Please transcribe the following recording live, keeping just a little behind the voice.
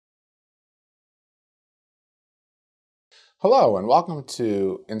Hello and welcome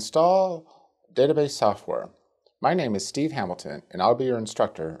to Install Database Software. My name is Steve Hamilton and I'll be your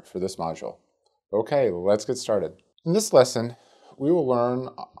instructor for this module. Okay, let's get started. In this lesson, we will learn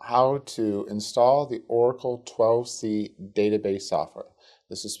how to install the Oracle 12c database software.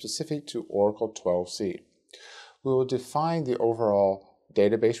 This is specific to Oracle 12c. We will define the overall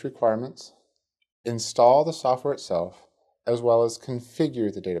database requirements, install the software itself, as well as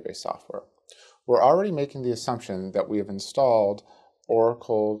configure the database software. We're already making the assumption that we have installed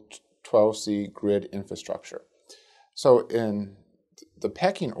Oracle 12c grid infrastructure. So in the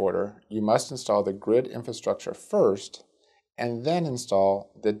pecking order, you must install the grid infrastructure first and then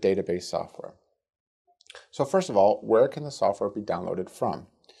install the database software. So first of all, where can the software be downloaded from?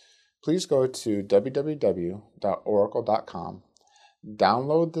 Please go to www.oracle.com,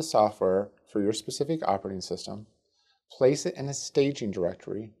 download the software for your specific operating system, place it in a staging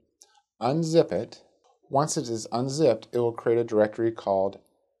directory, unzip it. Once it is unzipped, it will create a directory called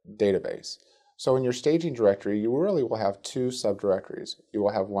database. So in your staging directory, you really will have two subdirectories. You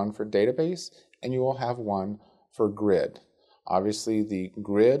will have one for database and you will have one for grid. Obviously, the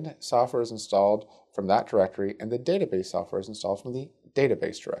grid software is installed from that directory and the database software is installed from the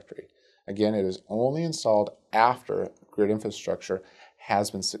database directory. Again, it is only installed after grid infrastructure has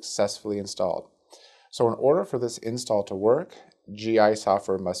been successfully installed. So in order for this install to work, GI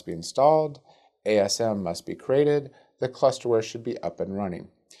software must be installed, ASM must be created, the clusterware should be up and running.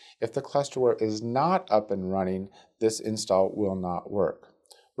 If the clusterware is not up and running, this install will not work.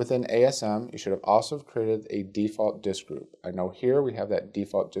 Within ASM, you should have also created a default disk group. I know here we have that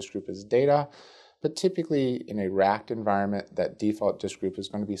default disk group as data, but typically in a racked environment, that default disk group is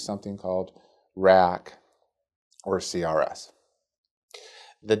going to be something called RAC or CRS.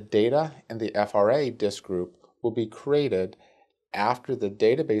 The data and the FRA disk group will be created after the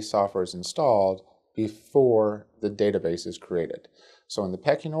database software is installed before the database is created. So in the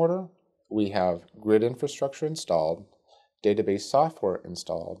pecking order, we have grid infrastructure installed, database software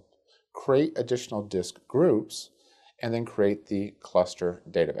installed, create additional disk groups, and then create the cluster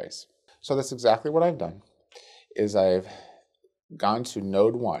database. So that's exactly what I've done, is I've gone to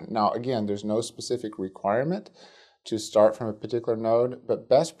node 1. Now again, there's no specific requirement to start from a particular node, but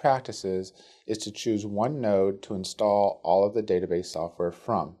best practices is to choose one node to install all of the database software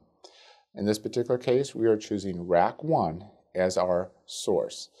from. In this particular case, we are choosing RAC 1 as our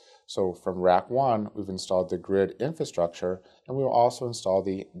source. So from RAC 1, we've installed the grid infrastructure, and we will also install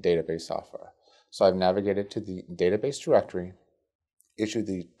the database software. So I've navigated to the database directory, issued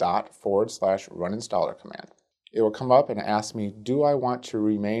the /run installer command. It will come up and ask me, do I want to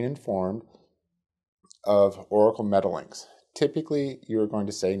remain informed of Oracle metalinks? Typically, you're going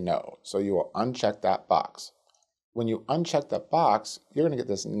to say no, so you will uncheck that box. When you uncheck that box, you're going to get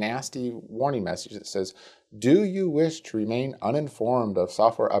this nasty warning message that says, do you wish to remain uninformed of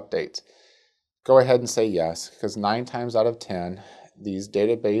software updates? Go ahead and say yes, because 9 times out of 10, these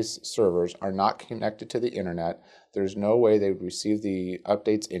database servers are not connected to the internet. There's no way they would receive the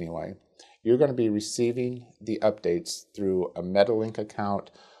updates anyway. You're going to be receiving the updates through a Metalink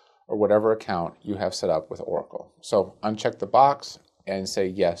account or whatever account you have set up with Oracle. So uncheck the box and say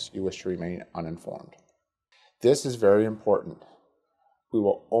yes, you wish to remain uninformed. This is very important. We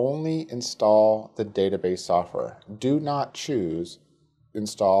will only install the database software. Do not choose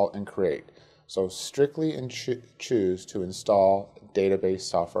install and create. So strictly choose to install database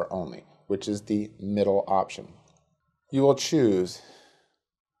software only, which is the middle option. You will choose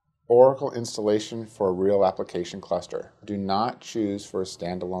Oracle installation for a real application cluster. Do not choose for a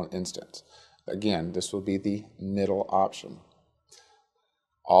standalone instance. Again, this will be the middle option.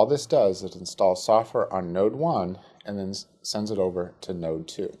 All this does is install software on node 1 and then sends it over to node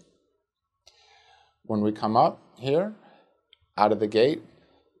 2. When we come up here, out of the gate,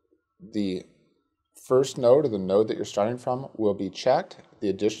 the first node or the node that you're starting from will be checked. The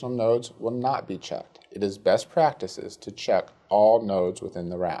additional nodes will not be checked. It is best practices to check all nodes within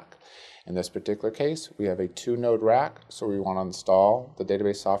the rack. In this particular case, we have a 2-node rack, so we want to install the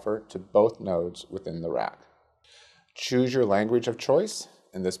database software to both nodes within the rack. Choose your language of choice.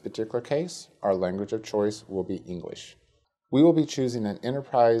 In this particular case, our language of choice will be English. We will be choosing an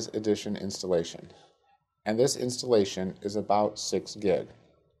Enterprise Edition installation, and this installation is about 6 gig.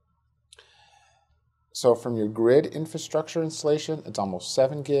 So from your grid infrastructure installation, it's almost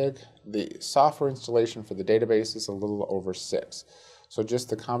 7 gig. The software installation for the database is a little over 6. So just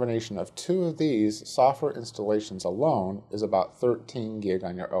the combination of 2 of these software installations alone is about 13 gig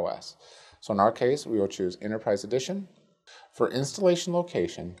on your OS. So in our case, we will choose Enterprise Edition. For installation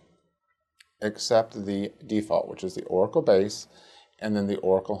location, accept the default, which is the Oracle base, and then the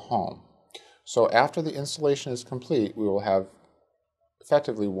Oracle home. So after the installation is complete, we will have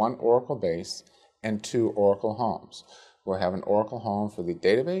effectively one Oracle base and two Oracle homes. We'll have an Oracle home for the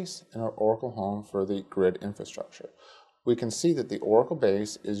database and an Oracle home for the grid infrastructure. We can see that the Oracle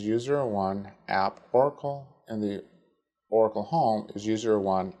base is user01 app Oracle, and the Oracle home is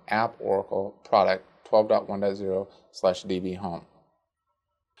user01 app Oracle product 12.1.0/DB home.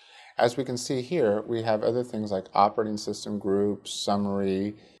 As we can see here, we have other things like operating system groups,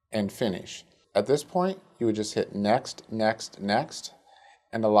 summary, and finish. At this point, you would just hit next, next, next,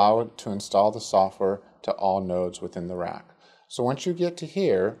 and allow it to install the software to all nodes within the rack. So once you get to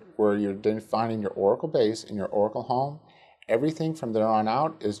here, where you're defining your Oracle base and your Oracle home, everything from there on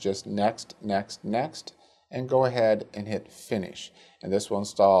out is just next, next, next, and go ahead and hit finish. And this will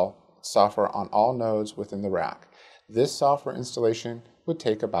install software on all nodes within the rack. This software installation would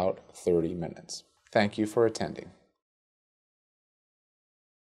take about 30 minutes. Thank you for attending.